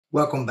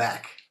Welcome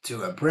back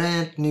to a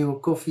brand new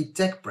coffee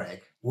tech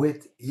break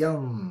with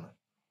Jan.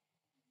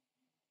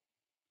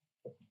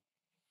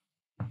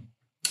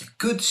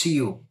 Good to see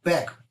you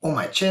back on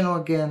my channel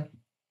again.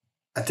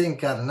 I think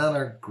I got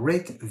another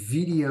great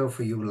video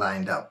for you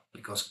lined up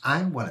because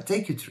I want to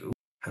take you through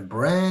a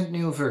brand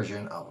new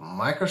version of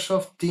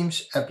Microsoft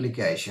Teams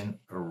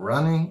application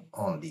running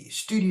on the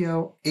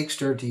Studio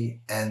X30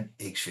 and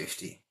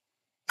X50.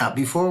 Now,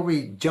 before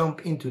we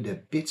jump into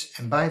the bits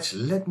and bytes,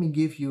 let me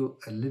give you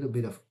a little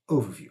bit of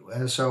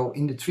overview. So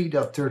in the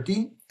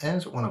 3.13,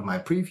 as one of my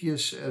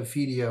previous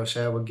videos,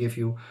 I will give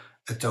you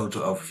a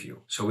total overview.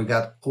 So we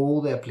got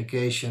all the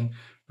application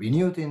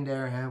renewed in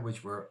there,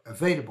 which were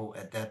available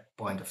at that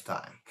point of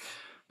time.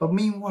 But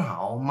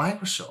meanwhile,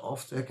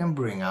 Microsoft can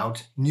bring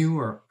out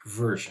newer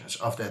versions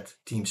of that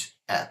Teams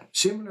app,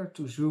 similar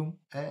to Zoom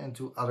and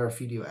to other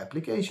video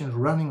applications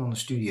running on the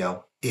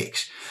Studio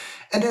X.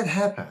 And that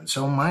happened.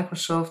 So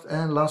Microsoft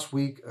last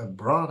week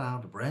brought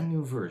out a brand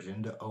new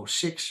version, the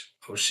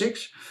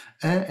 06.06.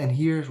 And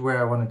here's where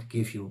I wanted to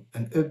give you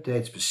an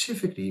update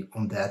specifically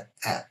on that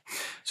app.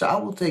 So I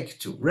will take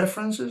you to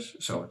references.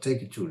 So I'll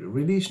take you to the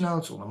release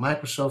notes on the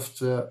Microsoft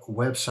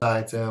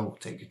website. We'll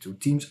take you to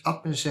Teams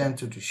Admin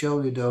Center to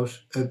show you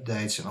those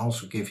updates and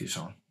also give you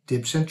some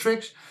tips and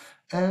tricks.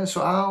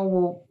 So I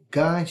will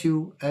guide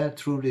you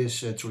through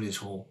this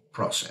whole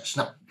process.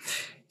 Now,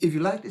 if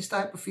you like this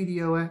type of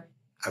video,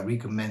 I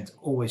recommend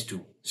always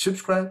to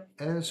subscribe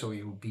so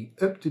you'll be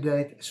up to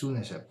date as soon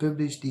as I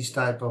publish these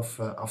type of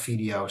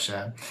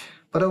videos.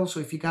 But also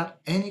if you got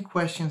any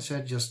questions,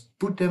 just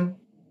put them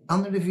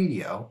under the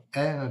video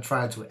and I'll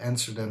try to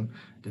answer them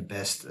the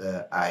best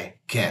I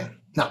can.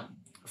 Now,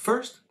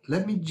 first,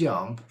 let me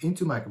jump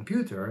into my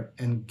computer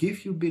and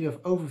give you a bit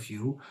of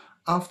overview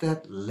of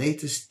that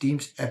latest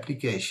Teams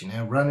application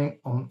running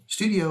on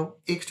Studio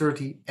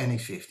X30 and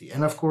X50.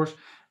 And of course,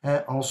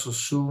 also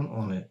soon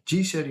on the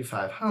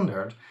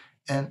G3500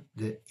 and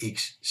the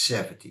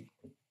X70.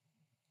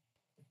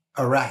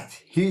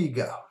 Alright, here you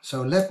go.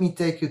 So let me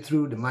take you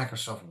through the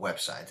Microsoft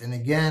website. And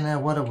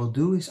again, what I will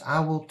do is I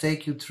will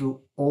take you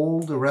through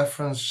all the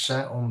references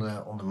on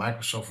the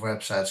Microsoft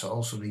website, so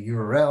also the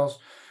URLs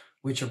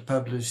which are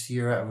published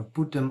here. I will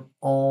put them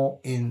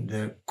all in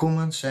the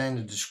comments and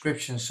the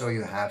description so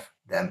you have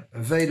them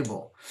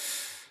available.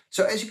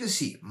 So as you can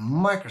see,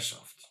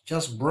 Microsoft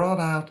just brought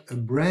out a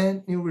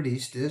brand new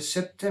release, the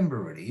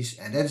September release,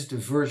 and that is the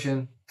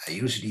version. I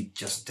usually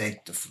just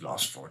take the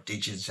last 4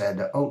 digits,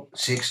 the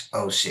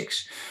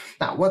 0606.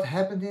 Now, what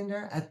happened in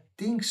there? I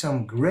think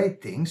some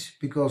great things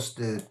because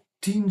the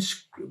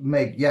Teams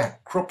make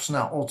crops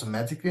now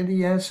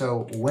automatically.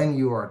 So when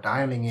you are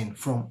dialing in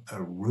from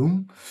a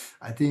room,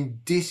 I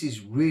think this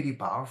is really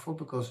powerful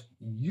because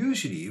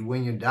usually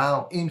when you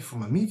dial in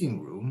from a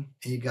meeting room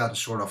and you got a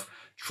sort of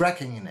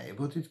tracking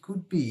enabled, it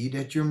could be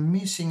that you're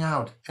missing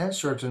out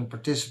certain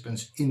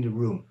participants in the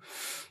room.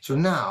 So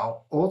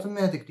now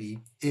automatically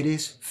it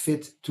is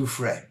fit to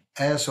frame.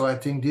 So I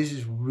think this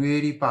is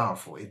really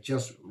powerful. It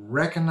just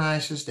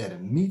recognizes that a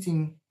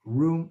meeting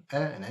room,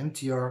 an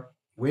MTR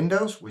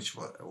Windows, which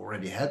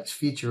already had this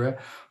feature,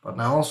 but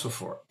now also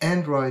for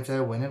Android,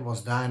 when it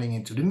was dialing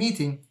into the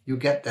meeting, you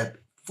get that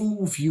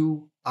full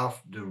view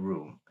of the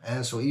room.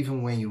 And so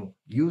even when you're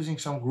using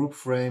some group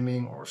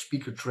framing or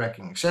speaker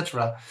tracking,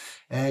 etc.,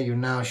 you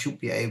now should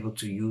be able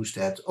to use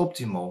that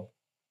optimal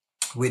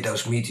with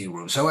those meeting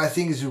rooms. So I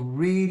think it's a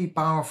really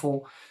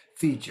powerful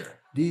feature.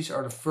 These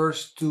are the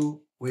first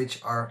two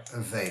which are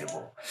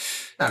available.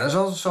 Now, there's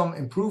also some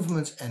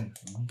improvements and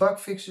bug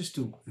fixes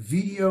to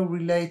video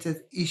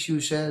related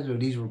issues. So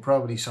these were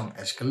probably some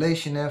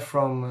escalation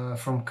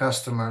from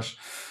customers.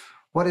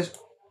 What is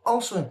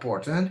also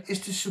important is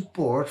the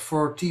support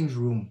for Teams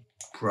Room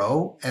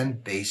Pro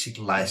and Basic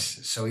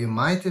license. So you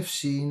might have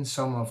seen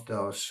some of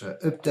those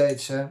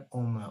updates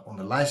on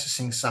the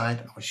licensing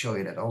side. I will show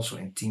you that also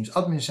in Teams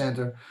Admin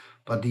Center.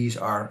 But these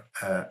are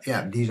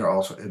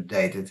also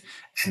updated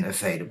and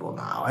available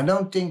now. I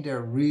don't think they're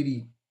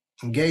really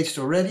engaged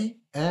already,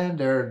 and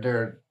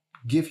they're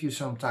give you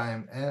some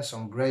time and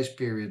some grace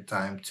period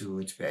time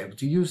to be able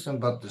to use them.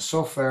 But the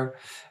software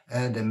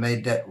they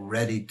made that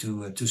ready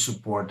to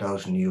support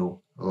those new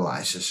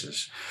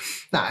licenses.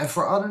 Now, and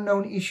for other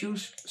known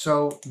issues,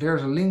 so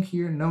there's a link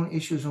here, known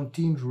issues on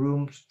Teams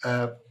Rooms.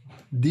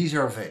 These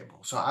are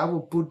available, so I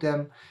will put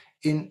them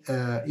in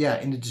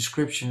the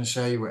description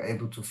so you were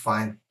able to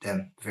find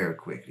them very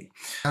quickly.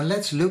 Now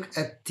let's look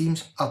at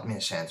Teams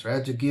Admin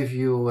Center to give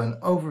you an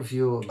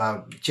overview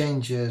about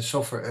changes,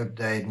 software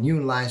update,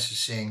 new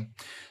licensing.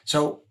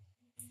 So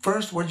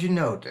first, what you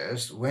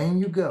noticed when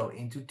you go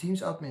into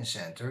Teams Admin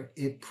Center,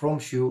 it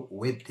prompts you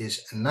with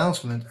this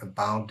announcement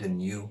about the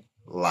new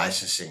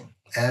licensing.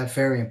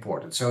 Very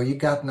important. So you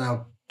got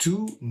now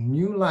 2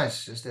 new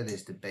licenses. That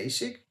is the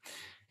basic.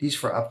 These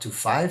for up to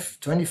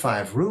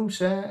 25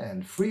 rooms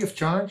and free of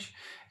charge.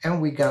 And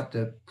we got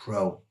the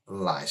Pro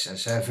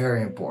license,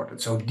 very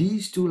important. So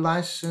these 2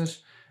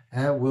 licenses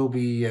will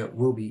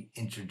be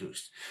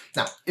introduced.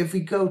 Now, if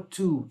we go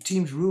to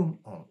Teams Room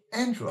on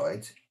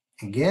Android,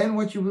 again,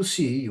 what you will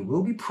see, you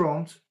will be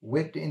prompted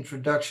with the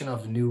introduction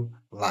of the new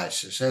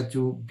license.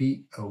 To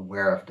be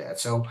aware of that.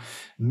 So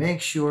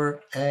make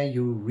sure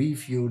you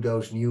review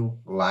those new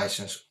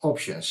license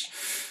options.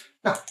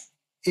 Now,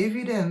 if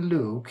you then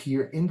look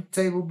here in the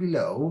table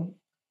below,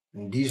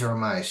 and these are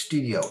my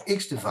Studio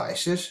X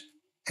devices.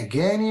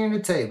 Again, here in the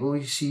table,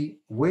 you see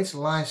which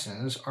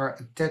license are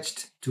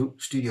attached to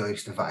Studio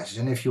X devices.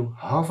 And if you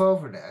hover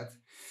over that,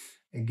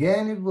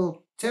 again, it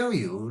will tell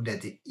you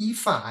that the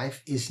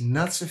E5 is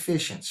not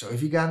sufficient. So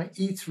if you got an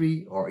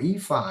E3 or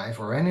E5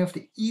 or any of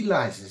the E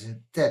licenses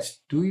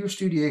attached to your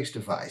Studio X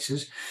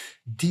devices,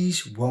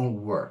 these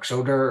won't work.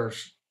 So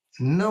there's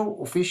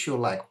no official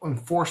like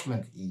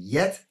enforcement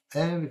yet,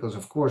 because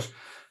of course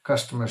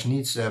customers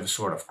need to have a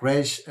sort of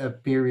grace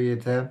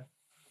period.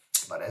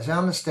 But as I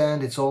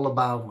understand, it's all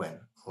about when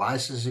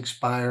licenses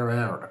expire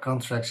or the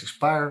contracts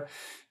expire,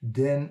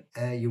 then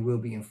you will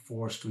be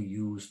enforced to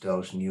use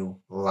those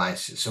new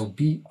licenses. So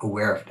be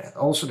aware of that.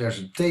 Also, there's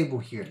a table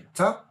here at the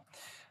top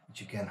that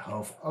you can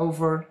hover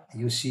over.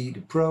 You see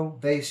the Pro,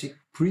 Basic,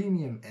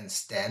 Premium and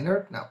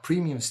Standard. Now,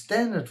 Premium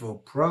Standard will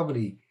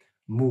probably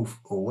move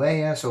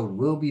away, so it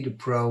will be the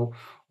Pro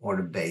or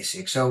the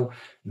Basic. So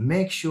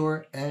make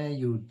sure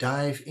you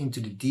dive into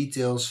the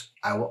details.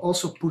 I will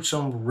also put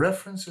some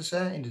references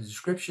in the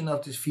description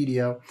of this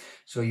video,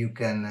 so you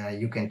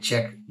can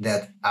check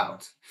that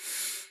out.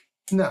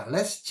 Now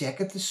let's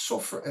check at the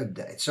software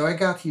update. So I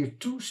got here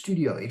two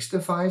Studio X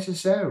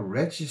devices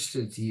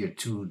registered here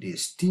to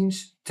this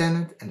Teams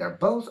tenant, and they're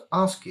both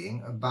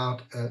asking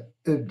about an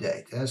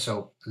update.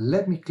 So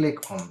let me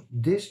click on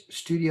this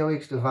Studio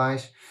X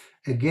device.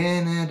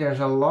 Again, there's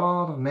a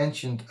lot of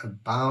mentioned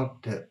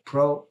about the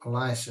Pro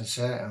license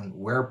and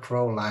where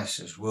Pro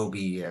license will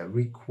be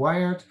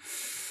required.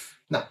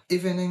 Now,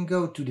 if I then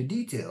go to the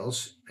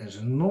details, there's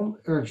a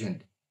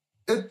non-urgent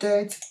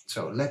update.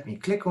 So let me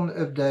click on the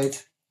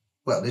update.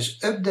 Well, this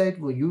update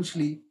will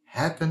usually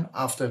happen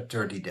after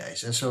 30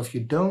 days. And so if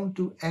you don't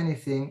do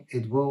anything,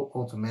 it will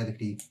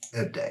automatically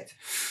update.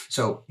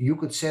 So you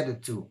could set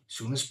it to as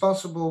soon as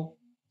possible,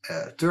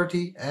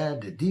 30,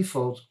 the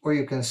default, or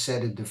you can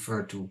set it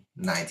deferred to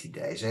 90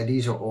 days.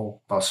 These are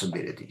all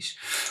possibilities.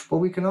 But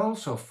we can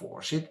also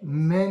force it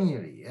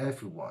manually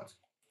if we want.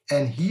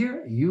 And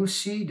here you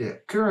see the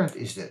current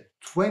is the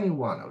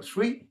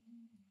 2103.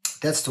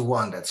 That's the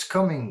one that's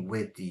coming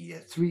with the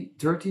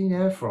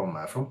 313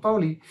 from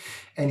Poly.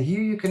 And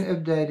here you can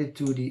update it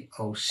to the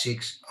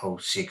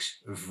 0606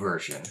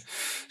 version.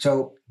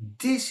 So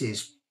this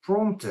is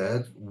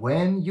prompted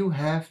when you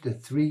have the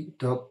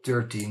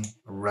 3.13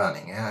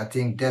 running. And I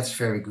think that's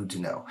very good to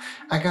know.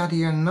 I got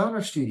here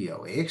another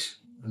Studio X.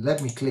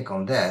 Let me click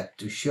on that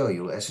to show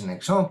you as an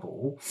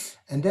example.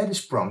 And that is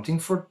prompting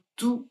for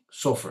two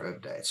software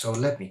updates. So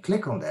let me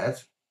click on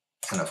that.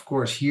 And of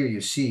course, here you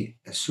see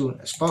as soon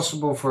as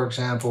possible, for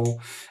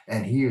example,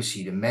 and here you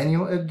see the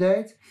manual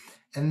update.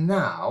 And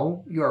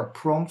now you are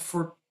prompt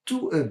for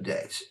two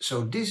updates.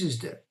 So this is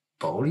the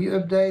Poly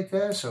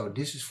update. So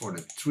this is for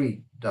the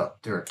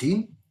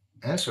 3.13.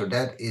 So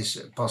that is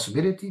a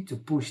possibility to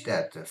push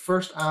that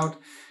first out.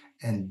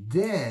 And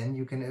then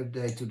you can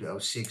update to the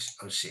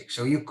 0606.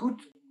 So you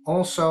could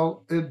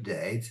also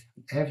update,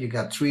 if you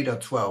got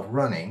 3.12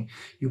 running,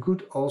 you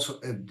could also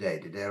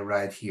update it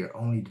right here,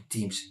 only the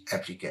Teams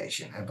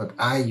application. But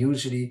I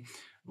usually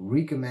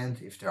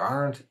recommend, if there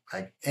aren't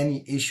like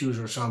any issues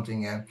or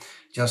something,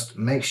 just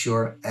make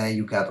sure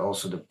you got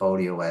also the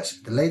Poly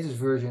OS, the latest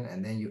version,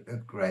 and then you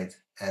upgrade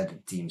the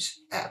Teams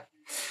app.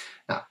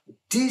 Now,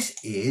 this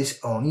is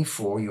only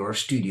for your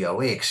Studio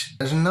X.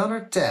 There's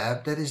another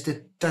tab that is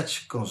the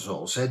touch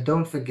consoles.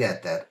 Don't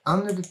forget that.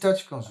 Under the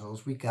touch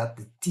consoles, we got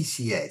the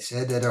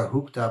TCAs that are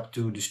hooked up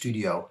to the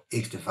Studio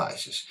X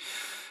devices.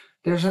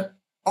 There's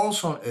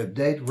also an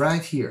update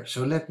right here.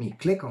 So let me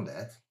click on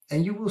that.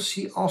 And you will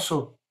see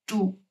also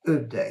two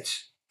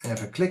updates. And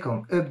if I click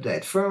on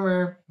Update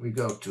Firmware, we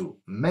go to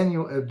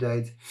Manual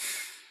Update.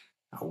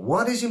 Now,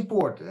 what is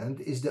important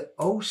is the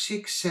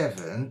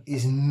 067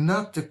 is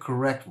not the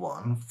correct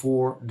one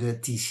for the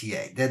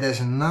TCA. That is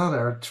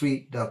another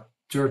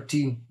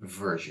 3.13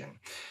 version.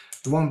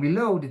 The one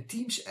below, the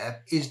Teams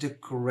app, is the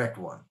correct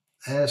one.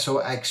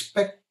 So I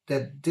expect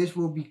that this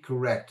will be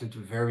corrected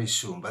very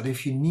soon. But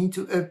if you need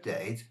to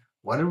update,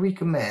 what I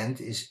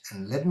recommend is,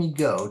 and let me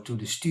go to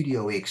the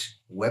Studio X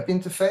web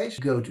interface,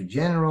 go to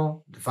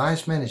General,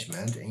 Device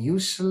Management, and you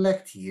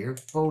select here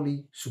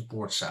Poly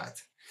Support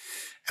Site.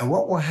 And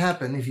what will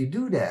happen if you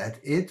do that,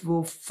 it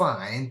will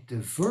find the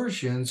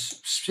versions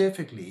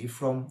specifically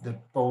from the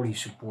Poly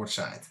support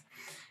site.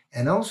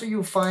 And also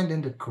you'll find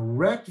then the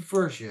correct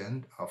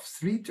version of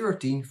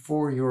 3.13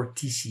 for your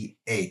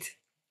TC8.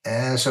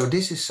 So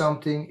this is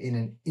something in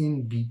an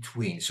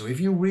in-between. So if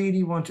you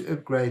really want to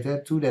upgrade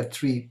that to that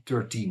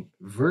 3.13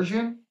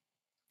 version,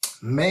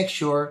 make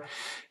sure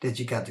that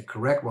you got the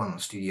correct one on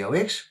Studio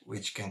X,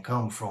 which can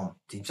come from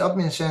Teams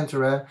Admin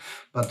Center,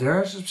 but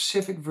there's a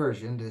specific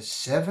version, the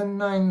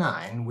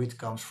 799, which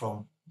comes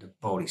from the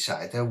poly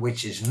site,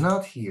 which is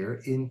not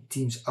here in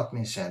Teams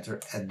Admin Center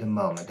at the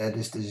moment. That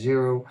is the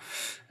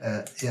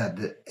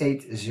the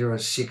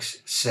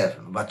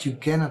 8067, but you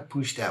cannot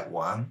push that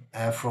one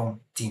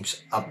from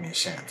Teams Admin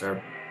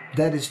Center.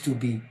 That is to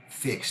be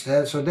fixed,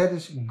 so that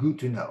is good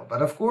to know.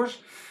 But of course,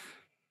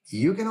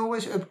 you can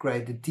always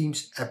upgrade the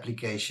Teams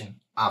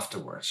application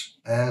afterwards.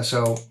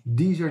 So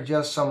these are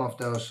just some of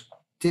those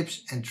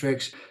tips and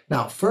tricks.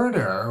 Now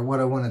further,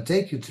 what I want to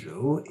take you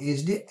through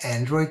is the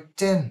Android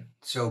 10.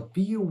 So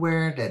be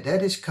aware that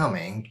that is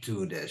coming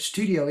to the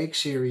Studio X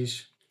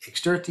series,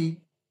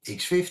 X30,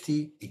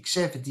 X50,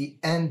 X70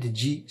 and the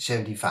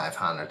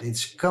G7500.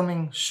 It's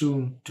coming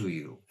soon to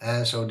you.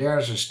 So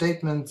there's a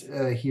statement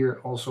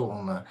here also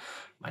on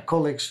my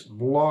colleague's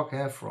blog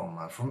from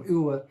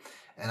MTRoA,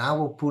 and I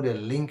will put a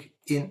link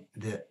in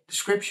the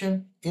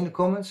description in the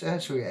comments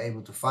so you're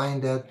able to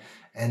find that.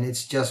 And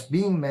it's just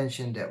being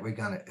mentioned that we're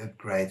going to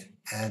upgrade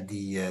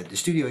the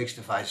Studio X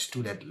device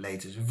to that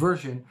latest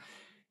version.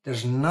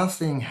 There's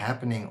nothing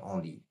happening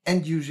on the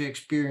end user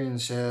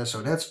experience,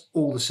 so that's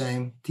all the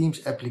same.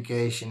 Teams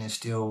application is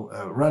still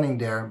running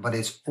there, but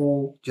it's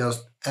all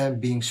just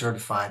being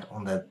certified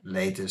on that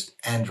latest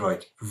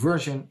Android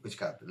version, which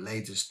got the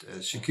latest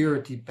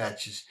security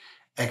patches,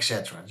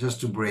 etc. Just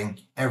to bring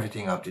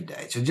everything up to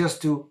date. So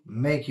just to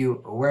make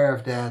you aware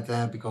of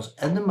that, because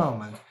at the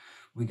moment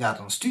we got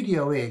on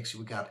Studio X,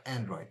 we got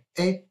Android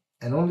 8,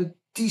 and on the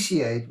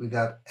TC8 we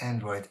got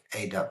Android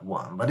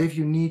 8.1. But if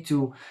you need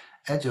to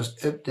just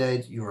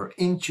update your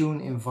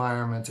Intune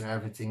environment and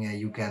everything,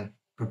 you can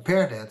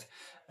prepare that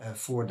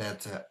for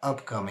that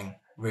upcoming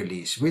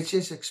release, which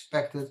is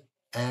expected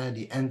at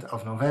the end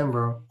of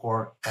November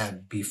or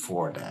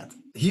before that.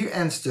 Here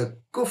ends the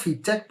coffee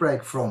tech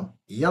break from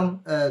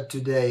Jan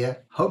today.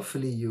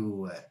 Hopefully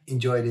you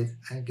enjoyed it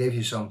and gave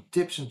you some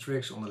tips and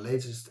tricks on the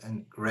latest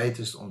and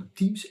greatest on the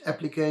Teams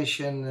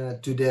application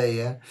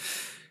today.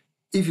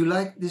 If you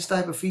like this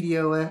type of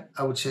video,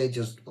 I would say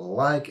just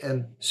like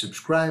and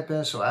subscribe,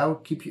 so I will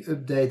keep you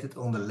updated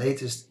on the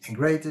latest and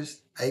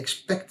greatest. I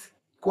expect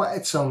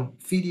quite some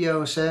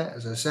videos.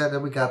 As I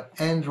said, we got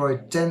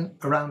Android 10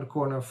 around the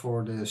corner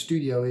for the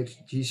Studio X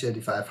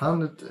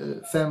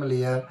G7500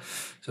 family.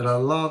 So there are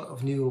a lot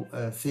of new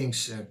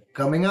things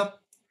coming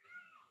up.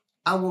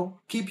 I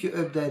will keep you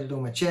updated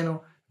on my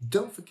channel.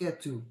 Don't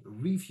forget to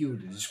review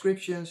the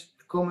descriptions,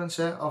 comments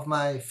of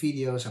my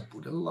videos. I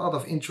put a lot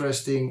of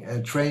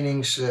interesting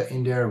trainings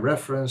in there,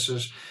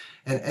 references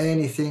and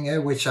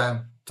anything which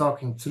I'm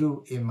talking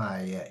through in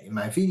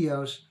my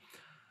videos.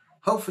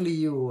 Hopefully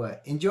you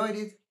enjoyed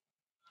it.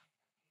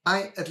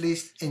 I at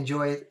least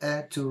enjoy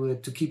it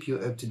to keep you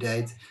up to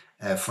date.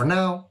 For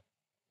now,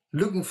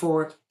 looking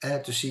forward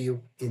to see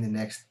you in the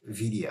next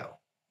video.